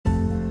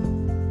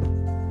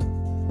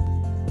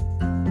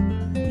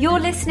You're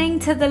listening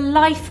to the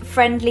Life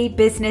Friendly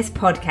Business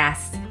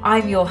Podcast.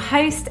 I'm your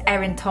host,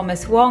 Erin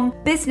Thomas Wong,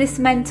 business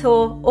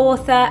mentor,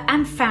 author,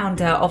 and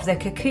founder of the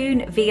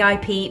Cocoon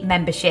VIP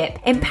membership,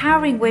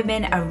 empowering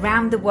women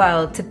around the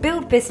world to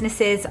build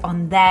businesses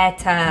on their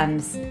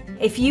terms.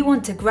 If you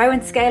want to grow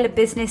and scale a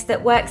business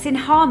that works in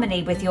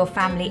harmony with your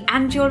family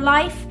and your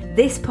life,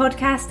 this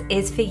podcast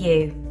is for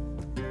you.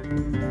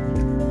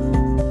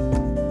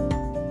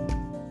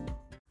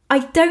 I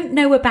don't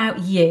know about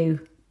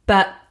you,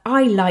 but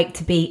I like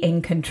to be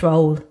in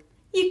control.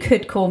 You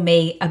could call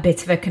me a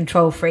bit of a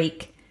control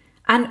freak.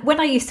 And when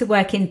I used to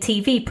work in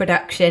TV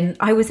production,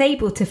 I was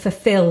able to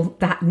fulfill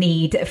that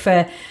need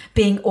for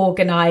being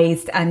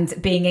organised and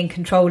being in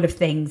control of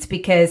things,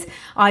 because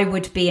I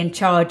would be in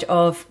charge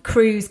of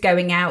crews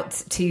going out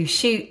to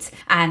shoot,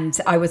 and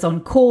I was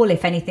on call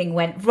if anything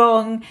went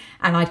wrong,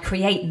 and I'd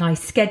create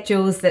nice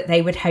schedules that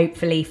they would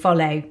hopefully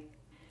follow.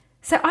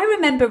 So I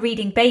remember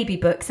reading baby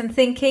books and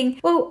thinking,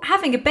 well,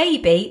 having a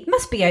baby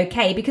must be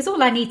okay because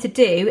all I need to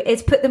do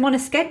is put them on a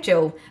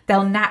schedule.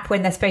 They'll nap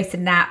when they're supposed to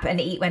nap and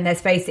eat when they're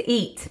supposed to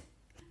eat.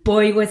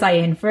 Boy, was I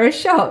in for a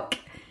shock.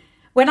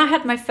 When I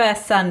had my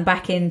first son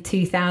back in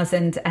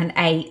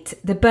 2008,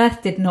 the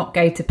birth did not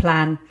go to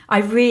plan. I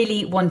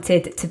really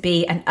wanted to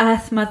be an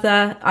earth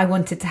mother. I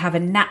wanted to have a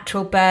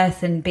natural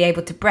birth and be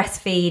able to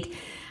breastfeed.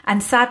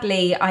 And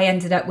sadly, I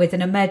ended up with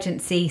an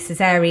emergency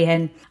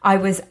cesarean. I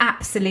was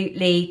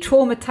absolutely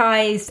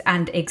traumatized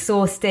and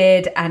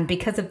exhausted. And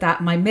because of that,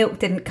 my milk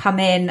didn't come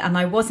in and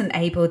I wasn't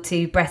able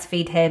to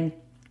breastfeed him.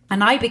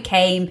 And I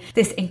became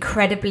this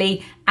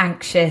incredibly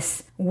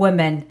anxious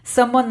woman,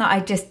 someone that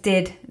I just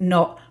did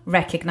not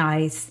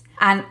recognize.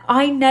 And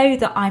I know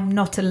that I'm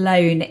not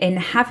alone in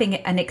having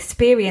an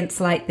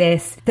experience like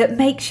this that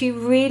makes you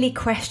really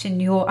question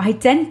your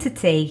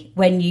identity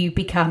when you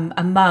become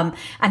a mum.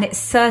 And it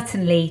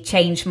certainly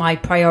changed my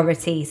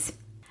priorities.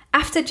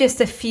 After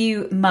just a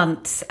few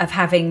months of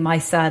having my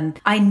son,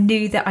 I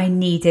knew that I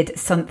needed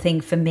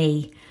something for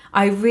me.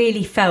 I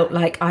really felt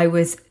like I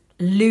was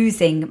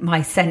losing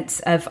my sense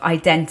of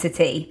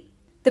identity.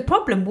 The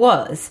problem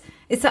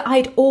is that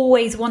I'd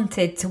always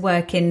wanted to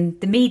work in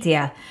the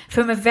media.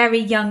 From a very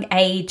young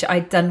age,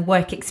 I'd done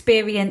work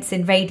experience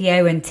in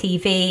radio and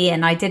TV,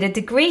 and I did a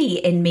degree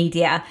in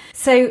media.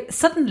 So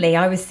suddenly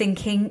I was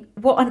thinking,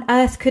 what on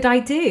earth could I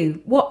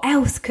do? What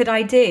else could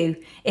I do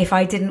if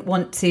I didn't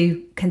want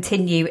to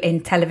continue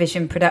in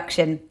television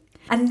production?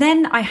 And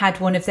then I had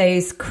one of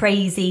those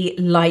crazy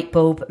light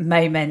bulb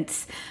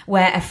moments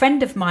where a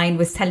friend of mine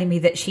was telling me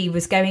that she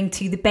was going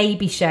to the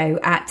baby show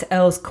at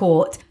Earl's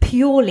Court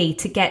purely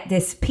to get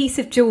this piece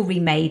of jewellery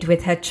made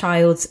with her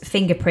child's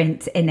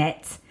fingerprint in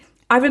it.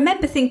 I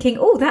remember thinking,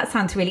 oh, that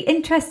sounds really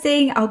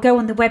interesting. I'll go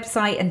on the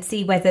website and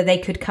see whether they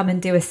could come and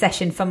do a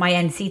session for my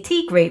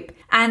NCT group.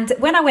 And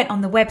when I went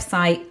on the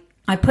website,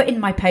 I put in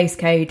my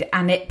postcode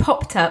and it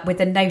popped up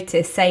with a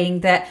notice saying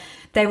that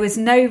there was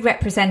no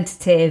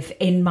representative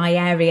in my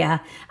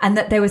area and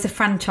that there was a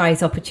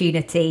franchise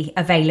opportunity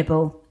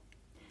available.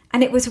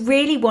 And it was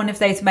really one of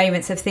those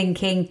moments of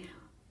thinking,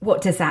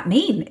 what does that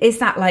mean? Is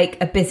that like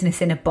a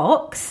business in a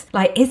box?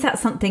 Like, is that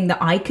something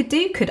that I could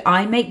do? Could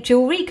I make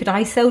jewelry? Could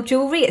I sell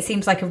jewelry? It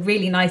seems like a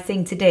really nice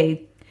thing to do.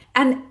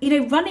 And,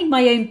 running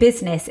my own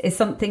business is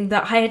something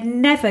that I had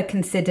never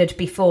considered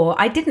before.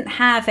 I didn't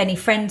have any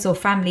friends or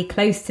family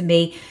close to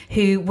me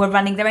who were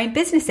running their own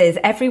businesses.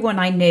 Everyone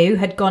I knew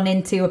had gone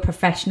into a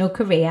professional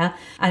career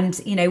and,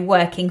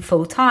 working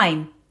full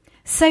time.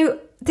 So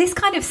this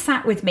kind of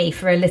sat with me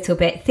for a little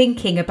bit,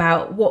 thinking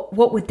about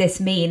what would this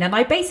mean? And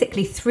I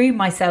basically threw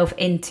myself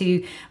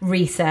into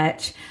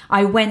research.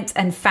 I went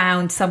and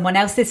found someone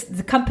else.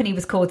 The company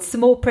was called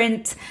Small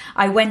Print.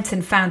 I went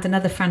and found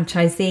another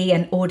franchisee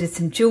and ordered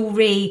some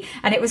jewelry.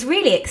 And it was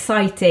really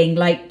exciting,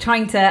 like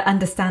trying to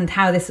understand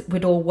how this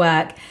would all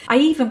work. I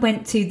even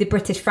went to the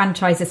British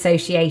Franchise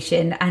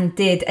Association and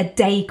did a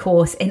day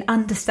course in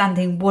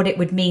understanding what it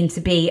would mean to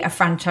be a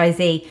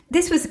franchisee.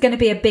 This was going to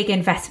be a big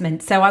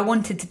investment, so I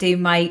wanted to do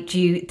my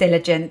due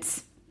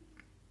diligence.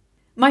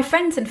 My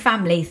friends and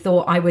family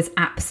thought I was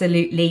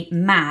absolutely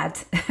mad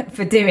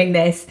for doing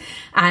this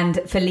and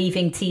for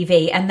leaving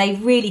TV, and they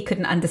really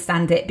couldn't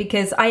understand it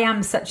because I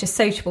am such a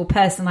sociable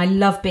person. I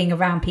love being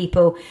around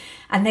people,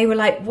 and they were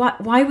like,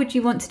 why would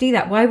you want to do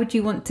that? Why would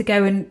you want to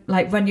go and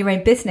run your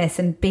own business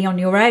and be on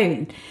your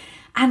own?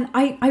 And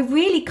I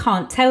really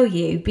can't tell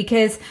you,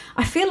 because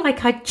I feel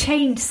like I'd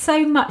changed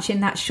so much in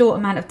that short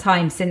amount of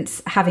time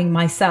since having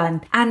my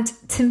son. And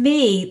to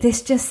me,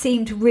 this just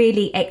seemed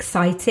really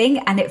exciting,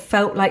 and it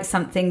felt like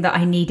something that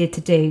I needed to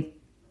do.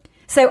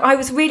 So I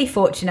was really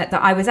fortunate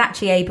that I was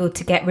actually able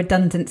to get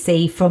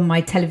redundancy from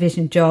my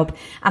television job,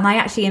 and I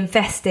actually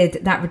invested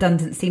that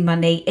redundancy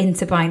money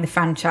into buying the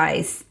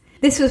franchise.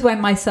 This was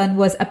when my son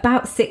was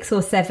about 6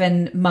 or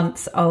 7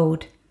 months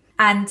old.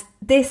 And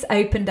this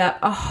opened up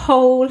a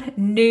whole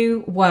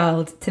new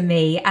world to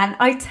me. And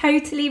I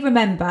totally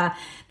remember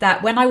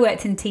that when I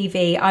worked in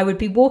TV, I would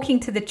be walking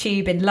to the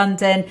Tube in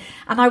London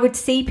and I would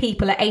see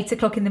people at 8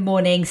 o'clock in the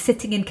morning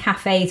sitting in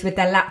cafes with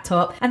their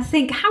laptop and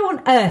think, how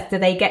on earth do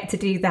they get to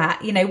do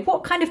that? You know,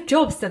 what kind of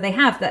jobs do they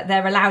have that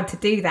they're allowed to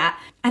do that?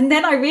 And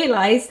then I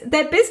realized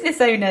they're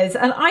business owners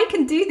and I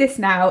can do this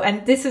now.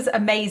 And this is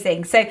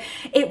amazing. So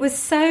it was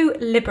so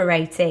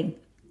liberating.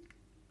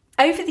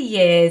 Over the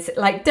years,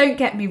 don't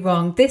get me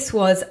wrong, this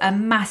was a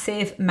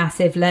massive,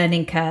 massive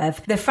learning curve.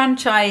 The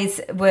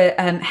franchise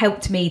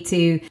helped me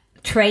to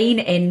train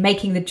in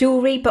making the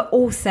jewellery, but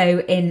also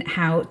in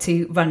how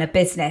to run a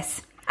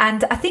business.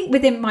 And I think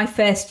within my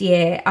first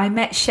year, I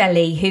met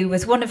Shelley, who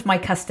was one of my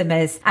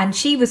customers, and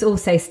she was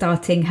also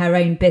starting her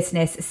own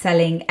business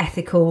selling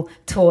ethical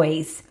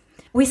toys.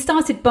 We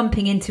started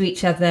bumping into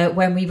each other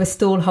when we were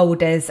stall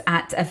holders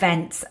at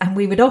events, and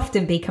we would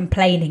often be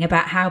complaining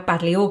about how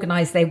badly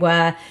organised they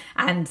were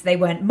and they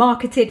weren't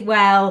marketed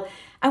well.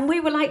 And we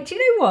were like, do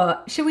you know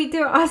what? Should we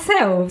do it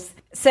ourselves?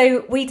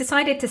 So we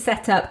decided to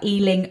set up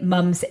Ealing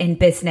Mums in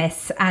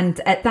Business. And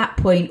at that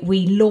point,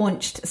 we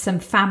launched some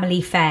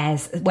family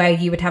fairs where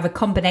you would have a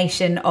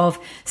combination of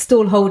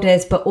stall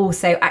holders, but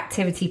also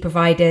activity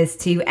providers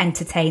to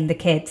entertain the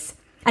kids.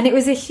 And it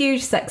was a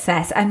huge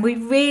success. And we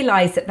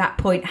realised at that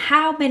point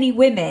how many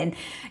women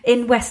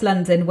in West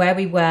London, where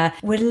we were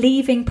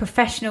leaving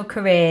professional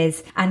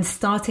careers and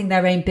starting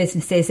their own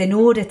businesses in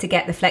order to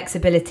get the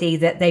flexibility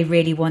that they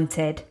really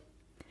wanted.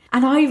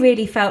 And I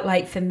really felt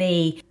like for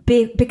me,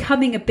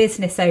 becoming a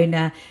business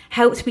owner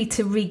helped me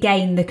to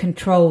regain the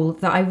control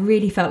that I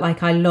really felt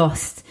like I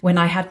lost when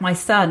I had my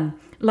son.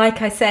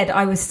 Like I said,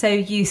 I was so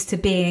used to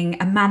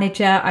being a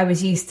manager. I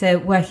was used to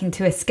working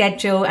to a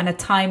schedule and a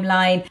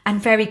timeline.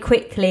 And very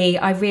quickly,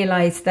 I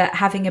realized that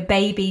having a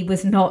baby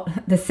was not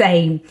the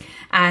same.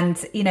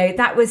 And, you know,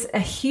 that was a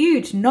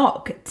huge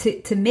knock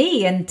to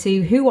me and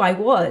to who I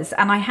was.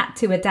 And I had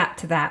to adapt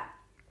to that.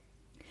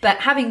 But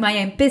having my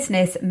own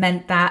business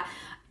meant that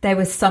there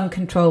was some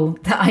control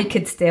that I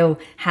could still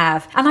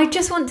have. And I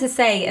just want to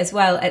say as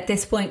well at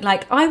this point,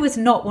 I was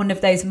not one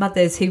of those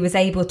mothers who was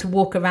able to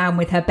walk around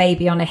with her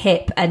baby on a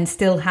hip and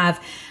still have,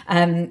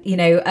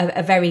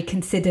 a very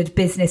considered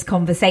business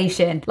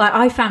conversation.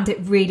 I found it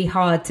really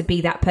hard to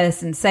be that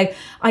person. So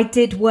I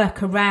did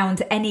work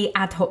around any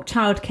ad hoc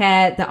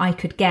childcare that I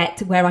could get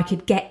where I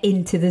could get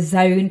into the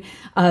zone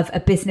of a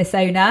business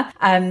owner.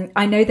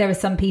 I know there are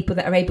some people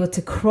that are able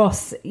to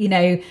cross,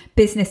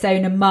 business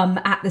owner mum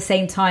at the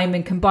same time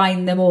and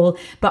combine them all.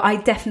 But I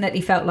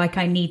definitely felt like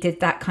I needed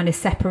that kind of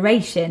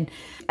separation.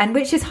 And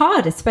which is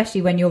hard,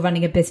 especially when you're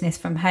running a business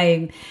from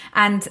home.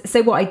 And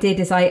so what I did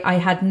is I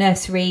had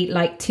nursery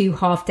 2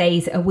 half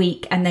days a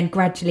week and then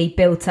gradually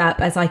built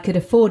up as I could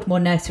afford more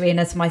nursery and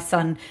as my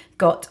son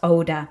got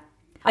older.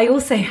 I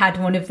also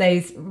had one of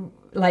those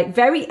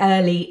very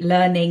early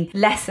learning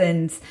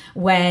lessons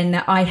when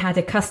I had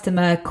a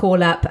customer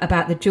call up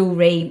about the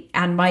jewellery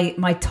and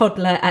my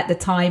toddler at the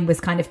time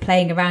was kind of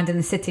playing around in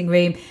the sitting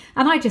room.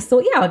 And I just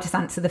thought, I'll just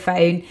answer the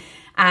phone.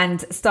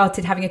 And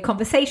started having a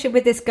conversation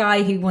with this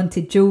guy who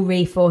wanted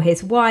jewellery for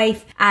his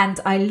wife. And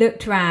I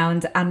looked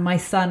round and my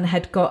son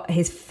had got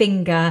his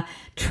finger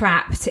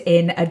trapped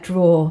in a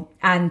drawer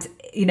and,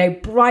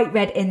 bright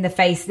red in the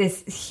face,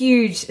 this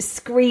huge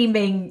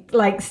screaming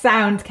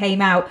sound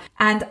came out.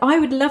 And I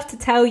would love to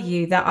tell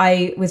you that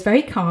I was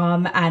very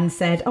calm and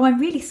said, I'm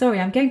really sorry,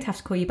 I'm going to have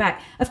to call you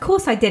back. Of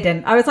course I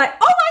didn't. I was like, oh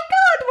my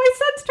God, my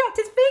son's trapped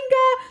his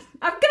finger.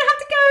 I'm going to have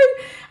to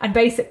go. And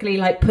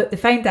basically put the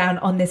phone down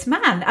on this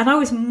man. And I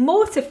was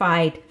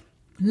mortified.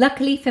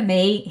 Luckily for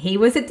me, he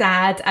was a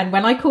dad. And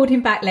when I called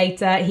him back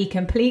later, he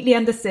completely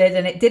understood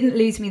and it didn't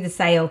lose me the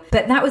sale.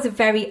 But that was a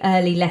very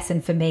early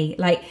lesson for me.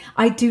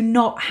 I do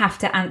not have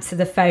to answer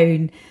the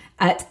phone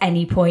at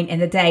any point in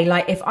the day.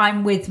 If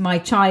I'm with my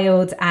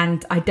child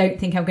and I don't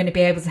think I'm going to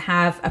be able to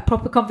have a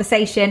proper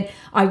conversation,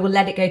 I will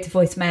let it go to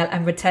voicemail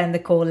and return the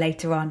call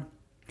later on.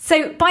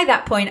 So by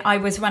that point, I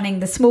was running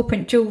the small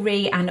print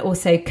jewellery and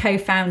also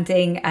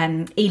co-founding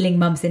Ealing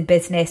Mums in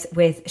Business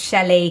with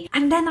Shelley.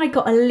 And then I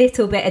got a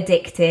little bit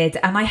addicted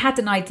and I had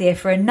an idea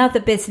for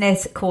another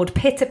business called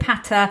Pitter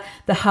Patter,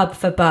 the hub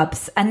for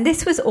bubs. And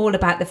this was all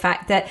about the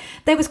fact that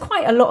there was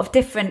quite a lot of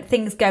different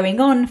things going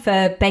on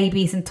for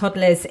babies and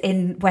toddlers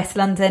in West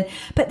London,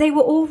 but they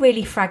were all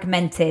really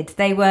fragmented.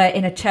 They were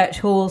in a church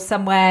hall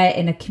somewhere,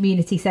 in a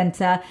community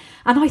centre.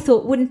 And I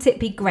thought, wouldn't it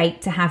be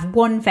great to have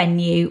one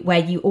venue where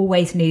you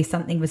always knew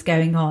something was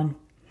going on?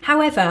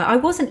 However, I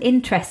wasn't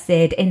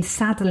interested in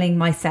saddling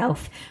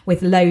myself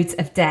with loads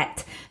of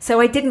debt. So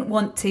I didn't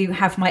want to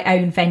have my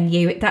own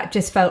venue. That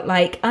just felt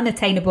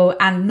unattainable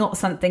and not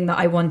something that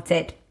I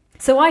wanted.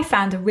 So I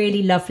found a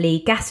really lovely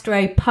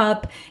gastro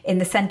pub in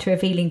the centre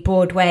of Ealing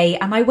Broadway.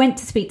 And I went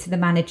to speak to the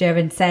manager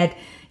and said,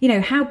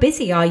 how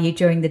busy are you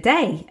during the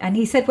day? And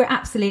he said, we're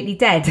absolutely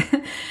dead.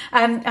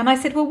 And I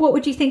said, well, what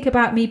would you think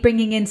about me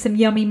bringing in some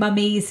yummy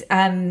mummies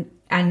and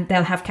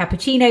they'll have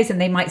cappuccinos and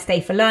they might stay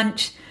for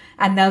lunch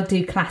and they'll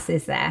do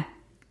classes there.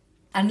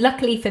 And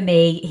luckily for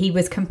me, he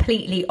was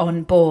completely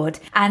on board.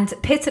 And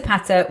Pitter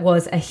Patter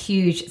was a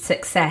huge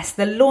success.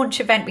 The launch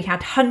event, we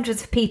had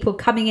hundreds of people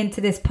coming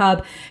into this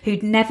pub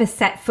who'd never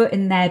set foot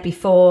in there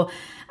before.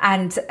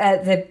 And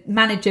the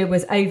manager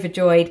was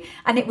overjoyed,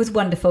 and it was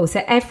wonderful.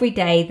 So every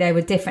day there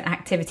were different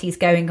activities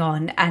going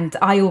on, and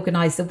I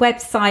organised the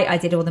website, I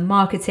did all the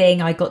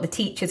marketing, I got the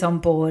teachers on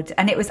board,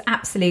 and it was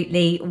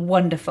absolutely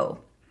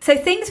wonderful. So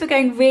things were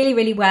going really,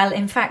 really well.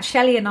 In fact,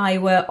 Shelley and I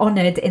were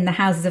honoured in the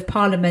Houses of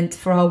Parliament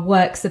for our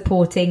work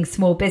supporting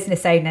small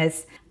business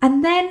owners.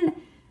 And then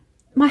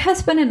my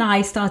husband and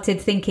I started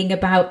thinking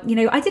about,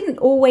 I didn't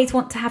always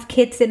want to have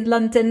kids in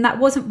London. That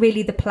wasn't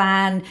really the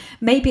plan.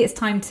 Maybe it's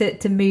time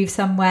to move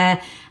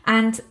somewhere.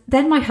 And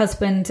then my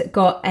husband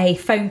got a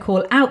phone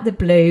call out the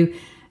blue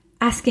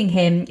asking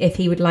him if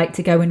he would like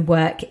to go and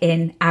work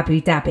in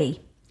Abu Dhabi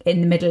in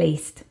the Middle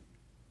East.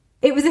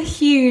 It was a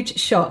huge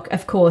shock,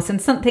 of course,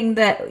 and something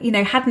that,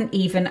 hadn't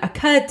even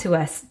occurred to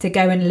us to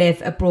go and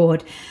live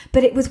abroad.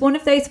 But it was one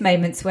of those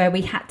moments where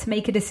we had to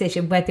make a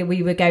decision whether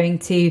we were going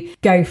to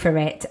go for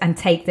it and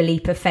take the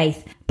leap of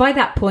faith. By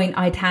that point,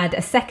 I'd had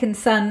a second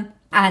son,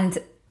 and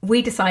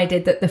we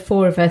decided that the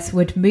four of us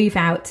would move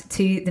out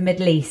to the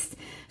Middle East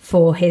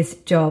for his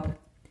job.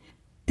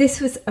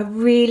 This was a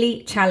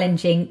really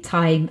challenging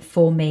time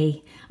for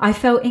me. I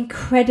felt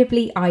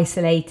incredibly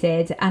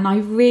isolated, and I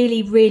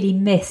really, really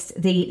missed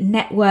the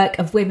network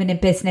of women in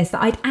business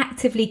that I'd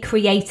actively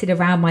created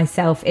around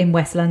myself in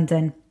West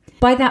London.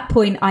 By that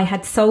point, I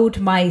had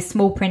sold my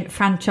small print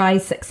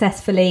franchise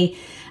successfully,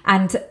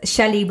 and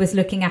Shelley was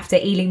looking after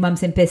Ealing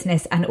Mums in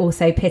Business and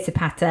also Pitter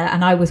Patter,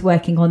 and I was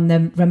working on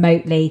them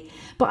remotely.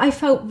 But I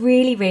felt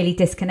really, really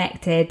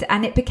disconnected,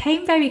 and it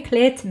became very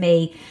clear to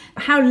me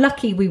how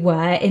lucky we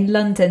were in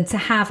London to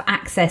have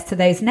access to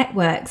those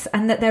networks,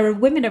 and that there are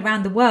women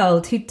around the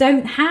world who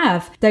don't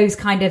have those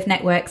kind of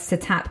networks to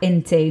tap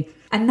into.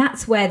 And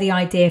that's where the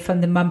idea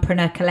from the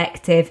Mumpreneur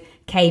Collective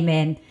came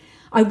in.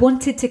 I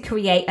wanted to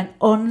create an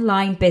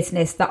online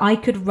business that I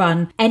could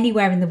run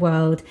anywhere in the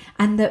world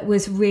and that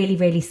was really,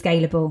 really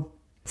scalable.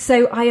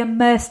 So I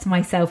immersed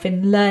myself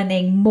in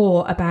learning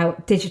more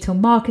about digital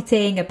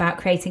marketing, about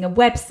creating a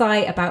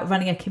website, about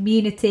running a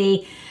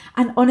community.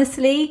 And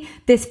honestly,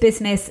 this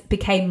business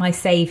became my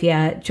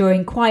saviour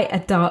during quite a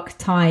dark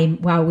time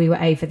while we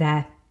were over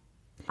there.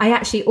 I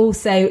actually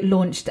also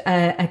launched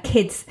a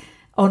kids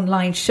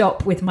online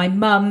shop with my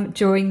mum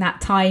during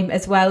that time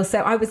as well. So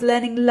I was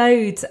learning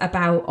loads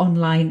about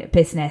online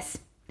business.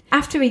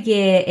 After a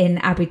year in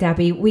Abu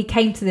Dhabi, we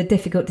came to the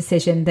difficult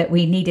decision that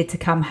we needed to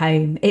come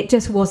home. It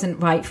just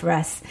wasn't right for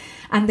us.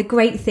 And the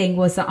great thing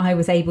was that I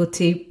was able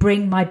to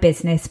bring my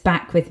business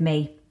back with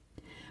me.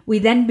 We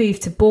then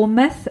moved to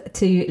Bournemouth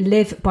to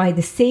live by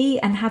the sea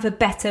and have a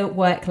better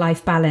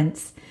work-life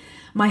balance.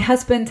 My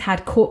husband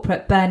had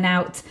corporate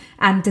burnout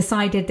and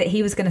decided that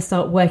he was going to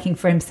start working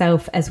for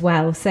himself as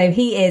well. So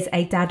he is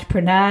a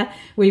dadpreneur.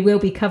 We will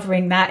be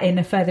covering that in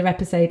a further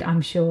episode,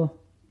 I'm sure.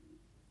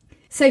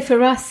 So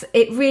for us,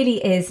 it really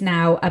is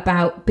now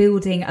about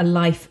building a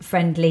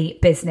life-friendly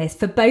business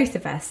for both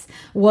of us.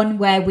 One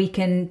where we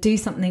can do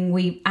something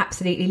we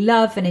absolutely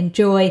love and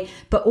enjoy,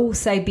 but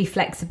also be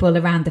flexible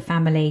around the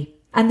family.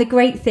 And the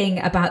great thing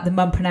about the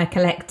Mumpreneur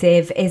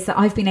Collective is that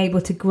I've been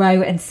able to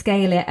grow and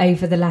scale it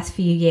over the last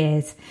few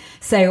years.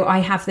 So I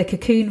have the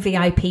Cocoon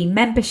VIP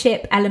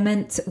membership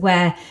element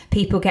where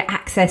people get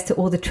access to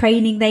all the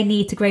training they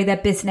need to grow their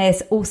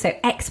business, also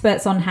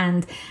experts on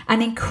hand,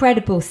 an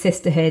incredible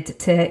sisterhood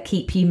to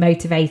keep you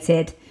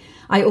motivated.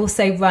 I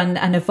also run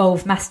an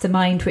Evolve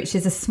Mastermind, which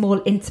is a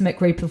small intimate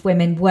group of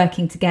women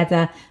working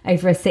together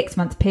over a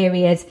 6-month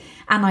period.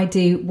 And I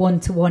do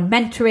one-to-one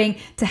mentoring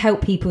to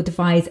help people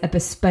devise a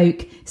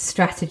bespoke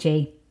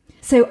strategy.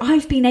 So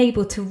I've been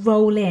able to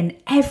roll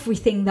in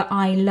everything that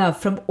I love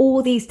from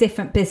all these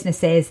different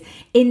businesses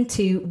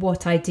into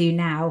what I do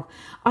now.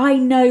 I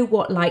know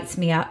what lights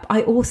me up.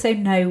 I also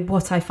know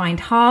what I find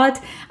hard,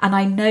 and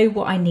I know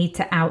what I need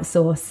to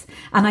outsource.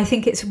 And I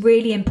think it's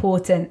really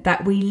important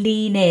that we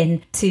lean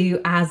in to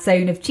our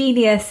zone of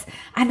genius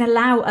and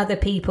allow other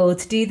people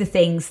to do the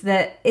things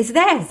that is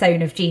their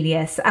zone of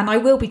genius. And I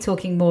will be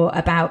talking more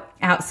about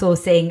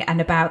outsourcing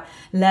and about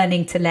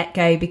learning to let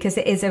go, because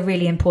it is a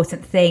really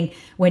important thing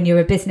when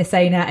you're a business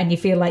owner and you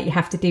feel like you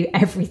have to do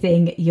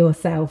everything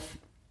yourself.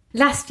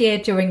 Last year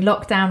during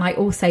lockdown, I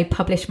also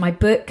published my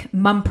book,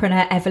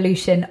 Mumpreneur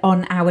Evolution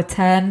on Our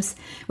Terms,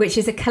 which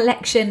is a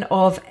collection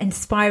of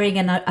inspiring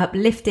and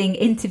uplifting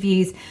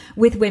interviews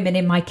with women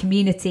in my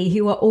community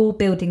who are all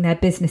building their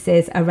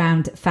businesses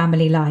around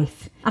family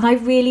life. And I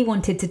really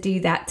wanted to do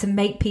that to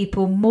make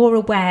people more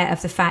aware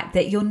of the fact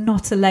that you're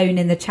not alone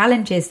in the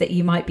challenges that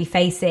you might be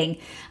facing.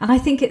 And I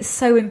think it's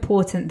so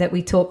important that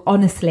we talk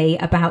honestly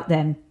about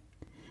them.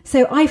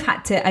 So I've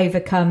had to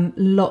overcome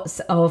lots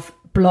of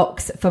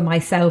blocks for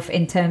myself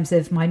in terms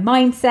of my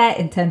mindset,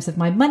 in terms of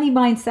my money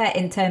mindset,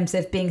 in terms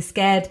of being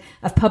scared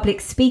of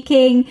public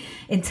speaking,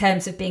 in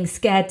terms of being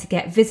scared to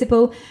get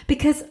visible,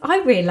 because I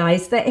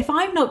realized that if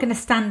I'm not going to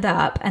stand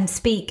up and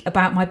speak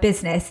about my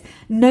business,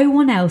 no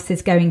one else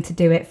is going to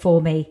do it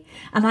for me.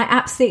 And I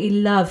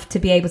absolutely love to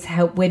be able to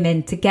help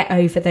women to get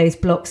over those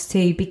blocks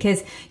too,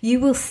 because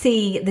you will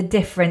see the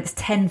difference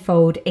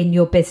tenfold in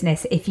your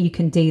business if you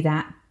can do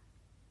that.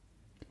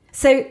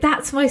 So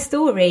that's my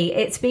story.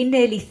 It's been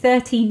nearly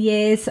 13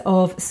 years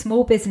of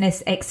small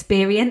business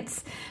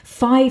experience,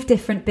 5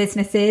 different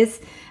businesses.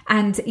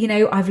 And,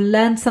 I've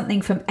learned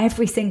something from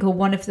every single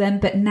one of them.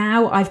 But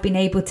now I've been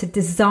able to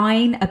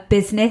design a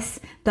business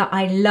that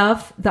I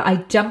love, that I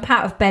jump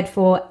out of bed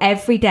for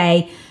every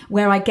day,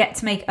 where I get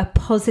to make a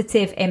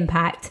positive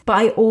impact. But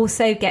I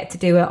also get to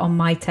do it on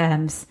my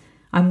terms.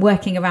 I'm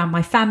working around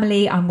my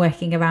family, I'm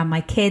working around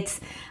my kids,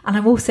 and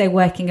I'm also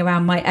working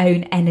around my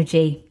own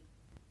energy.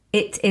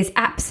 It is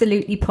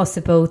absolutely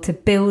possible to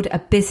build a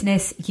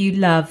business you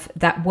love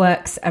that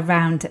works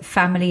around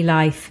family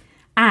life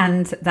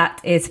and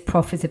that is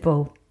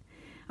profitable.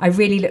 I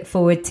really look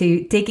forward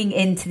to digging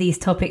into these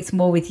topics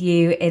more with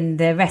you in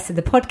the rest of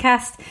the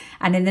podcast.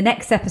 And in the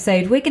next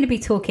episode, we're going to be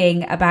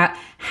talking about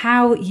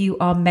how you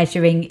are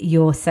measuring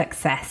your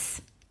success.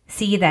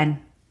 See you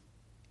then.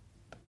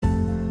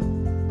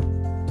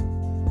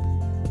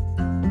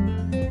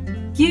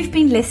 You've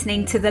been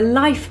listening to the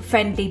Life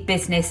Friendly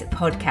Business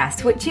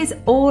podcast, which is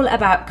all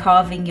about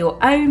carving your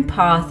own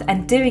path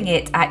and doing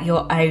it at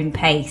your own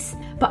pace.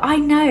 But I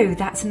know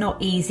that's not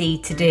easy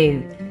to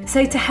do.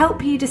 So to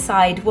help you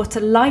decide what a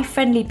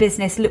life-friendly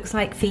business looks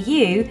like for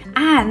you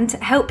and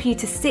help you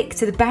to stick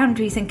to the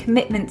boundaries and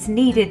commitments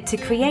needed to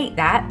create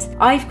that,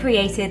 I've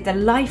created the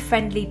Life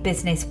Friendly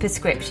Business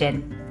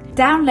Prescription.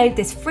 Download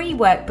this free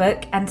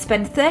workbook and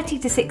spend 30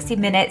 to 60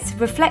 minutes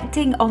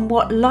reflecting on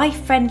what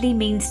life-friendly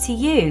means to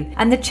you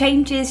and the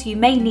changes you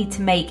may need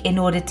to make in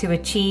order to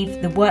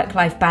achieve the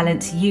work-life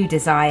balance you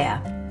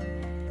desire.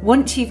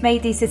 Once you've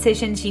made these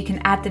decisions, you can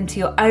add them to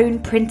your own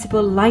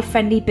printable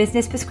life-friendly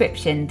business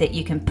prescription that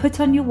you can put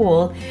on your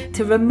wall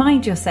to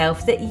remind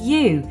yourself that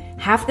you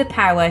have the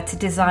power to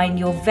design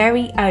your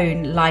very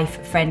own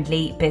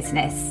life-friendly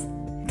business.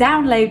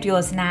 Download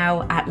yours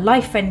now at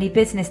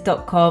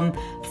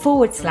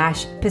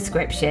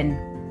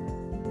lifefriendlybusiness.com/prescription.